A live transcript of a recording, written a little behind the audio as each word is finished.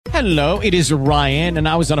Hello, it is Ryan, and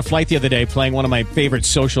I was on a flight the other day playing one of my favorite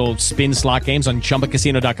social spin slot games on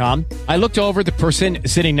ChumbaCasino.com. I looked over at the person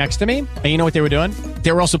sitting next to me, and you know what they were doing?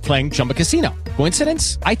 They were also playing Chumba Casino.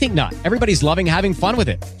 Coincidence? I think not. Everybody's loving having fun with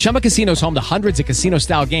it. Chumba Casino is home to hundreds of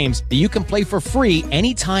casino-style games that you can play for free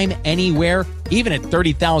anytime, anywhere, even at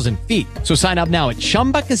 30,000 feet. So sign up now at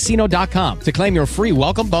ChumbaCasino.com to claim your free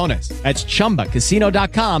welcome bonus. That's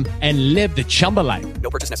ChumbaCasino.com and live the Chumba life. No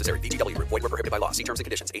purchase necessary. VGW. Void where prohibited by law. See terms and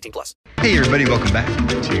conditions. 18+. Hey everybody, welcome back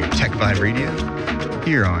to Tech Vibe Radio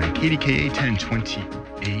here on KDKA 1020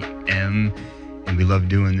 AM. And we love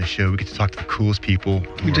doing this show. We get to talk to the coolest people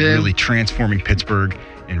who are really transforming Pittsburgh.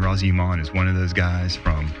 And Razi Iman is one of those guys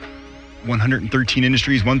from 113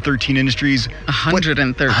 Industries. 113 Industries.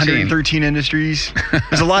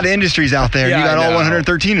 There's a lot of industries out there. Yeah, you got all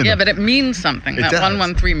 113 of them. Yeah, but it means something. It That does.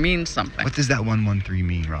 113 means something. What does that 113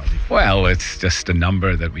 mean, Razi? Well, it's just a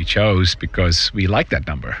number that we chose because we like that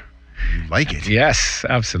number. You like it? Yes,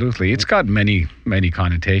 absolutely. It's got many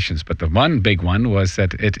connotations, but the one big one was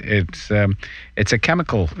that it's a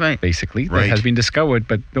chemical, basically, that has been discovered,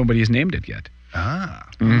 but nobody has named it yet.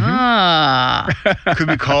 Could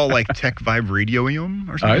we call it like Tech Vibe Radioium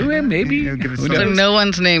or something? Yeah, maybe. You know, give it So something. no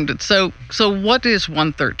one's named it. So what is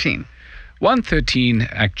 113? 113,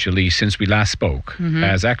 actually, since we last spoke,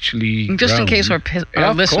 has actually Just in grown. case our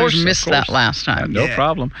Of listeners course, missed of course. that last time. No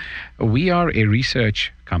problem. We are a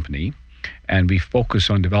research company, and we focus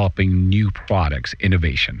on developing new products,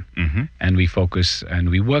 innovation. And we focus and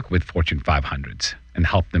we work with Fortune 500s and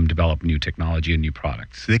help them develop new technology and new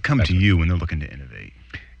products. So they come to you when they're looking to innovate.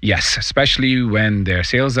 Yes, especially when their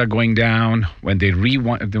sales are going down, when they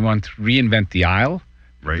want to reinvent the aisle,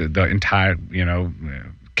 Right. the entire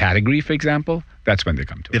category, for example. That's when they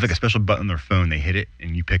come to They us. have like a special button on their phone. They hit it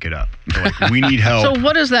and you pick it up. They're like, we need help. So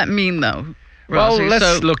what does that mean, though, Well, Rosie? let's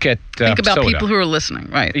So look at think about soda. people who are listening,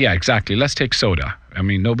 right? Yeah, exactly. Let's take soda. I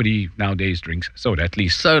mean, nobody nowadays drinks soda, at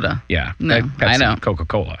least. Soda. Yeah. No, Pepsi, I know.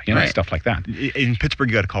 Coca-Cola, Right. stuff like that. In Pittsburgh,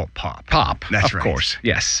 you got to call it pop. Pop, That's of right. course.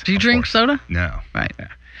 Yes. Do you of drink course. soda? No. Right. Yeah.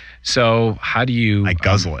 So how do you... I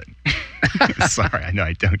guzzle it. Sorry, I know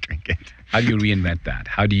I don't drink it. How do you reinvent that?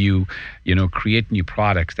 How do you, create new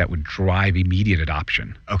products that would drive immediate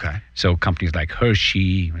adoption? Okay. So companies like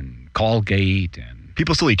Hershey and Colgate and...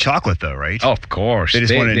 People still eat chocolate, though, right? Of course. They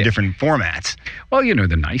just want it in different formats. Well,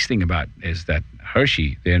 the nice thing about is that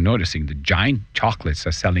Hershey, they're noticing the giant chocolates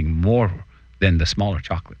are selling more than the smaller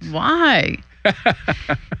chocolates. Why?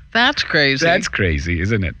 That's crazy. That's crazy,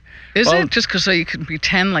 isn't it? Is Well, it just because so you can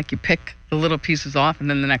pretend like you pick the little pieces off, and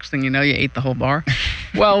then the next thing you know, you ate the whole bar?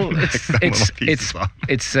 Well, It's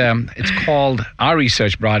it's called, our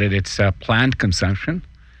research brought it, it's planned consumption.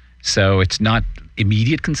 So it's not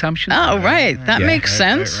immediate consumption. Oh, right. That Yeah. makes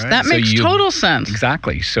sense. right. That So makes total sense.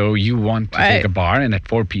 Exactly. So you want to Right. take a bar, and at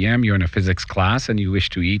 4 p.m. you're in a physics class, and you wish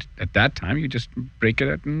to eat at that time, you just break it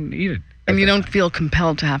up and eat it. And you at that don't time. feel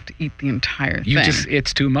compelled to have to eat the entire thing.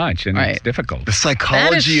 It's too much, and Right. it's difficult. the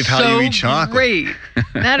psychology of how you eat chocolate. Great.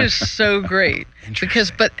 That is so great.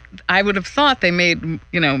 But I would have thought they made,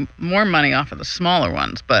 more money off of the smaller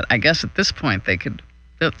ones. But I guess at this point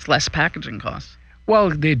it's less packaging costs.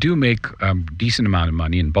 Well, they do make a decent amount of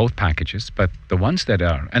money in both packages, but the ones that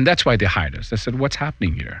are, and that's why they hired us. They said, what's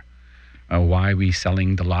happening here? Why are we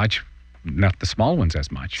selling the large, not the small ones as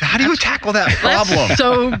much? So how do you tackle that problem? That's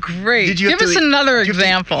so great. Did you have Give us to- another did you have to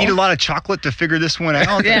example. eat a lot of chocolate to figure this one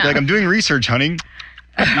out? Yeah. Like, I'm doing research, honey.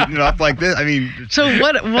 Eating it up like this. I mean, So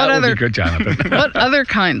what That would other be good, Jonathan. what other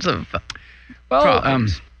kinds of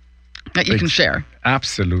problems that you can it's- share?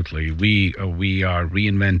 Absolutely. We are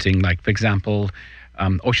reinventing, like, for example,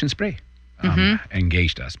 Ocean Spray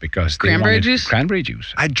engaged us because they Cranberry wanted juice? Cranberry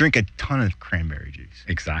juice. I drink a ton of cranberry juice.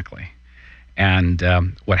 Exactly. And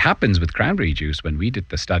what happens with cranberry juice when we did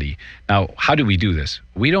the study, now, how do we do this?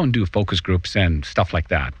 We don't do focus groups and stuff like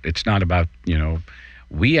that. It's not about,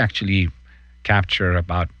 we actually capture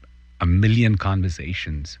about 1 million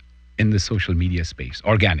conversations in the social media space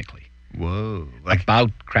organically Whoa. Like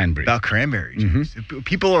about cranberry. about cranberry juice.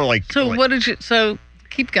 People are like... So like, what did you? So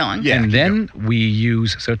keep going. Yeah. And keep then we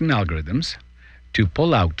use certain algorithms to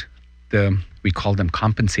pull out we call them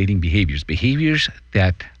compensating behaviors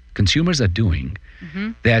that consumers are doing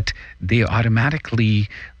that they automatically,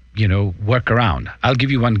 work around. I'll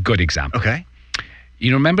give you one good example. Okay.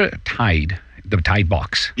 You remember Tide, the Tide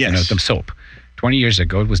box? Yes. The soap. 20 years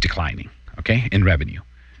ago, it was declining, in revenue.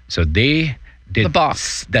 So they did... The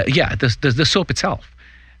box. The soap itself.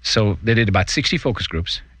 So they did about 60 focus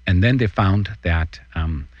groups, and then they found that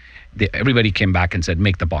everybody came back and said,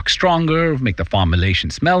 make the box stronger, make the formulation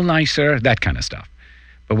smell nicer, that kind of stuff.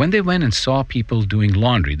 But when they went and saw people doing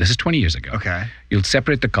laundry, this is 20 years ago. Okay. You'll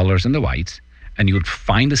separate the colors and the whites, and you'll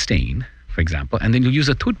find the stain, for example, and then you'll use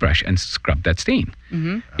a toothbrush and scrub that stain.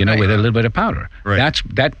 You know, with a little bit of powder. Right.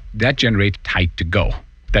 That generates Tide to Go.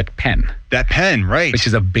 That pen. That pen, right? Which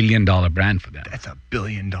is $1 billion brand for them. That's $1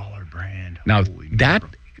 billion brand. Now, Holy that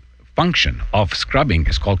mackerel. function of scrubbing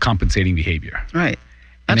is called compensating behavior. Right.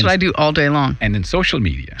 That's what I do all day long. And in social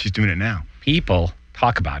media, She's doing it now. people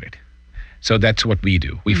talk about it. So that's what we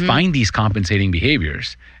do. We find these compensating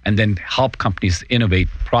behaviors and then help companies innovate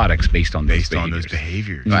products based on those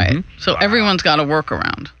behaviors. Right. So everyone's got a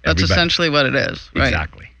workaround. That's Everybody. essentially what it is. Right.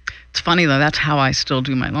 Exactly. It's funny, though. That's how I still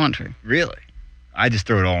do my laundry. Really? I just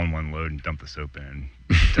throw it all in one load and dump the soap in and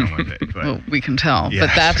done with it. But Well, we can tell. Yeah.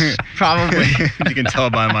 But that's probably... you can tell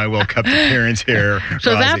by my well-kept appearance here.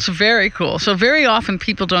 So Rosie. that's very cool. So very often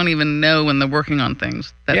people don't even know when they're working on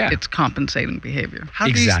things that Yeah. it's compensating behavior. How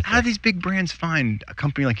Exactly. do these big brands find a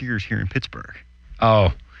company like yours here in Pittsburgh?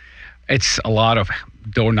 Oh, it's a lot of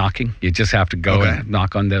door knocking. You just have to go and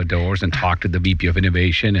knock on the doors and talk to the VP of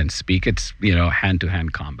Innovation and speak. It's,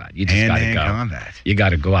 hand-to-hand combat. You just got to Hand-to-hand go. combat. You got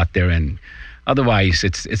to go out there, and otherwise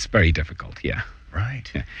it's very difficult. Yeah. Right.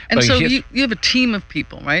 Yeah. And But so here's- you have a team of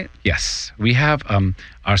people, right? Yes, we have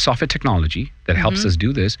our software technology that helps us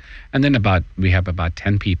do this, and then we have about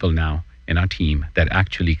 10 people now in our team that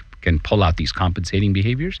actually can pull out these compensating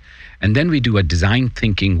behaviors, and then we do a design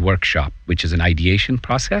thinking workshop, which is an ideation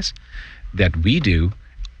process that we do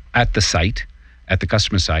at the site, at the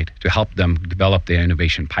customer site, to help them develop their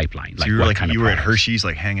innovation pipeline. So you were what you were at products. Hershey's,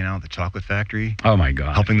 like hanging out at the chocolate factory, Oh my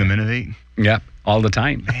God! helping them innovate. Yeah, all the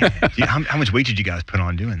time. How much weight did you guys put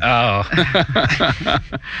on doing that? Oh,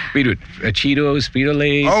 we do Cheetos,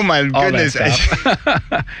 Frito-Lay. Oh, my all that goodness.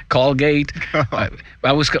 stuff. Colgate.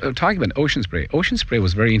 I was talking about Ocean Spray. Ocean Spray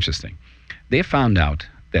was very interesting. They found out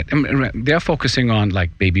that they're focusing on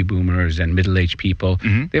like baby boomers and middle-aged people.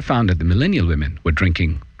 They found that the millennial women were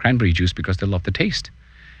drinking cranberry juice because they loved the taste,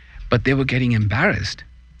 but they were getting embarrassed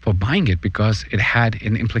for buying it because it had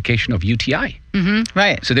an implication of UTI.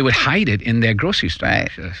 Right. So they would hide it in their grocery store. Right.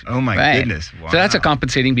 Oh my Right. goodness! Wow. So that's a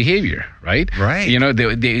compensating behavior, right? Right.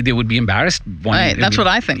 They would be embarrassed. Right. That's what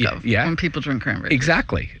I think yeah, of Yeah, when people drink cranberry.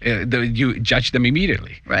 exactly. You judge them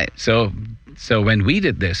immediately. Right. So when we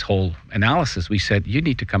did this whole analysis, we said, you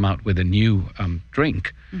need to come out with a new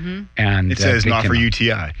drink. And It says they not for came out.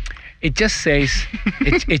 UTI. It just says,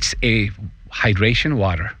 it's a hydration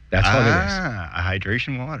water. That's what it is. A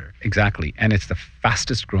hydration water. Exactly. And it's the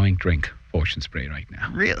fastest growing drink for Ocean Spray right now.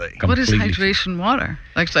 Really? What is Completely. hydration water?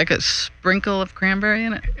 Like a sprinkle of cranberry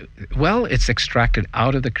in it? Well, it's extracted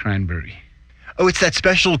out of the cranberry. Oh, it's that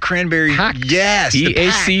special cranberry. Pact. Yes. the pact, the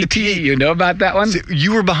P-A-C-T. You know about that one? So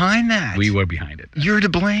you were behind that. We were behind it. You're to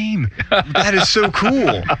blame. That is so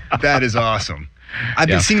cool. That is awesome. I've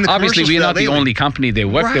been seeing the Obviously, commercials we're for not that the lately. only company they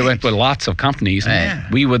work. They Right. work with lots of companies. Yeah.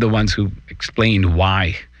 We were the ones who explained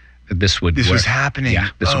why this would This work. was happening. Yeah,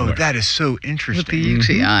 this would Oh, work. that is so With interesting. the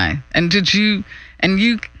UTI. And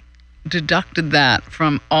you deducted that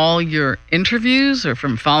from all your interviews or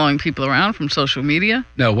from following people around from social media?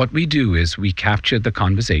 No, what we do is we capture the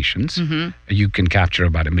conversations. You can capture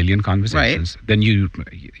about 1 million conversations. Then you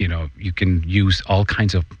can use all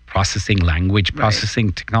kinds of processing language,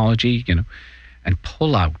 processing technology, and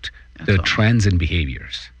pull out the awesome. trends and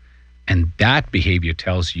behaviors. And that behavior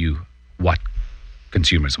tells you what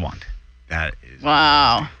consumers want. That is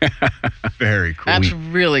Wow. very cool. That's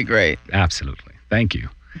really great. Absolutely. Thank you.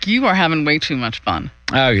 You are having way too much fun.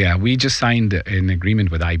 Oh, yeah. We just signed an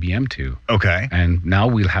agreement with IBM too. Okay. And now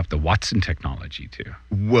we'll have the Watson technology too,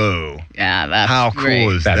 Whoa. Yeah, that's How great.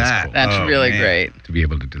 cool is That that? is cool. That's Oh, really man. great. to be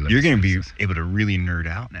able to deliver. You're going to be services. able to really nerd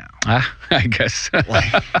out now. I guess.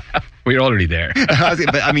 Like, We're already there.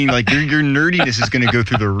 but I mean, like your nerdiness is going to go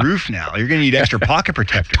through the roof now. You're going to need extra pocket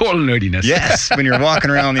protectors. Total nerdiness. Yes, when you're walking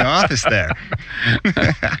around the office there.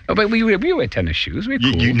 Oh, but we wear tennis shoes. We're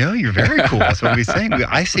cool. You know, you're very cool. That's what we're saying.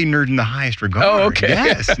 I say nerd in the highest regard. Oh, okay.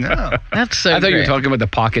 Yes, no. That's so I thought great. you were talking about the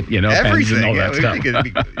pocket, pens and Everything. all Yeah, that we stuff.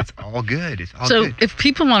 think it's all good. It's all So good. if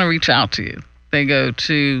people want to reach out to you, they go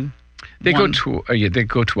to They one-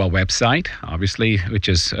 go to our website, obviously, which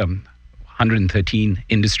is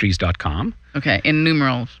 113industries.com. Okay, in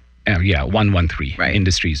numerals. 113 Right.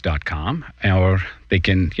 industries.com, or they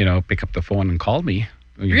can pick up the phone and call me.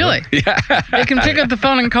 Really? Yeah. They can pick up the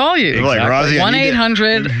phone and call you. They're like, Rosie, I need to-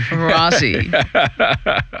 1-800-ROSI.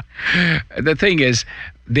 The thing is,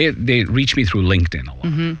 they reach me through LinkedIn a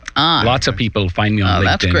lot. Ah, Lots of people find me on Oh, LinkedIn,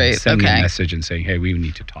 that's great. send me a Okay. message and saying, hey, we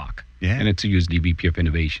need to talk. Yeah. And it's usually VP of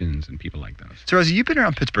Innovations and people like those. So, Rosie, you've been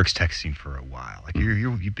around Pittsburgh's tech scene for a while. Like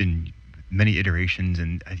you've been many iterations,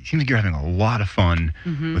 and it seems like you're having a lot of fun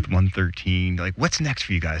with 113. Like, what's next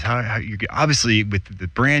for you guys? How you obviously with the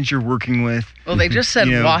brands you're working with? Well, they just said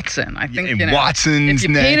Watson. I think Watson's if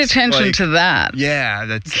you paid attention to that,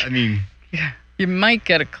 that's. I mean, you might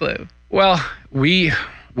get a clue. Well, we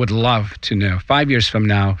would love to know. 5 years from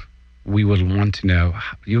now, we would want to know.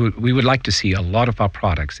 We would like to see a lot of our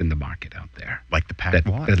products in the market out there, like the packed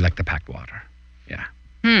water. Like the packed water. Yeah.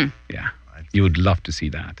 Yeah. You would love to see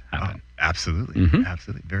that happen. Absolutely.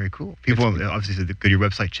 Absolutely. Very cool. People obviously go to your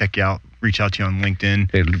website, check you out, reach out to you on LinkedIn.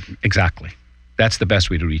 Exactly. That's the best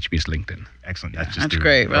way to reach me is LinkedIn. Excellent. That's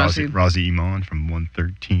great, Razi. Razi Iman from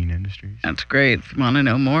 113 Industries. That's great. If you want to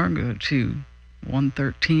know more, go to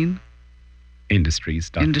 113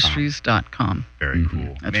 Industries.com. Very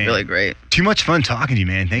cool. That's really great. Too much fun talking to you,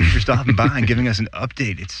 man. Thank you for stopping by and giving us an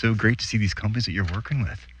update. It's so great to see these companies that you're working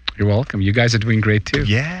with. You're welcome. You guys are doing great too.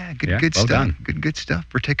 Yeah, good well stuff. Done. Good stuff.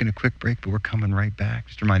 We're taking a quick break, but we're coming right back.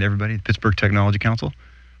 Just to remind everybody, the Pittsburgh Technology Council,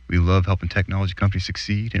 we love helping technology companies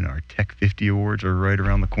succeed, and our Tech 50 Awards are right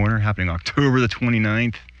around the corner, happening October the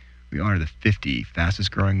 29th. We honor the 50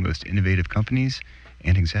 fastest growing, most innovative companies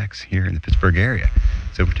and execs here in the Pittsburgh area.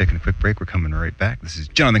 So we're taking a quick break. We're coming right back. This is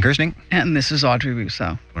Jonathan Kirsting. And this is Audrey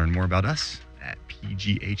Russo. Learn more about us at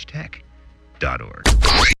pghtech.org.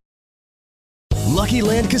 Lucky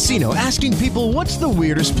Land Casino, asking people, what's the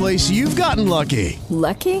weirdest place you've gotten lucky?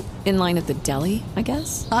 Lucky? In line at the deli, I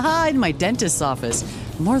guess? Aha, in my dentist's office.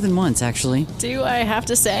 More than once, actually. Do I have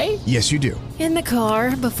to say? Yes, you do. In the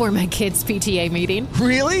car before my kids' PTA meeting.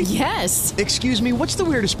 Really? Yes. Excuse me, what's the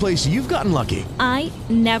weirdest place you've gotten lucky? I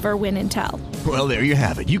never win and tell. Well, there you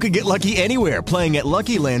have it. You can get lucky anywhere, playing at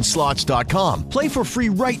LuckyLandSlots.com. Play for free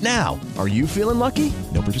right now. Are you feeling lucky?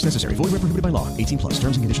 No purchase necessary. Void where prohibited by law. 18+.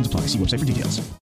 Terms and conditions apply. See website for details.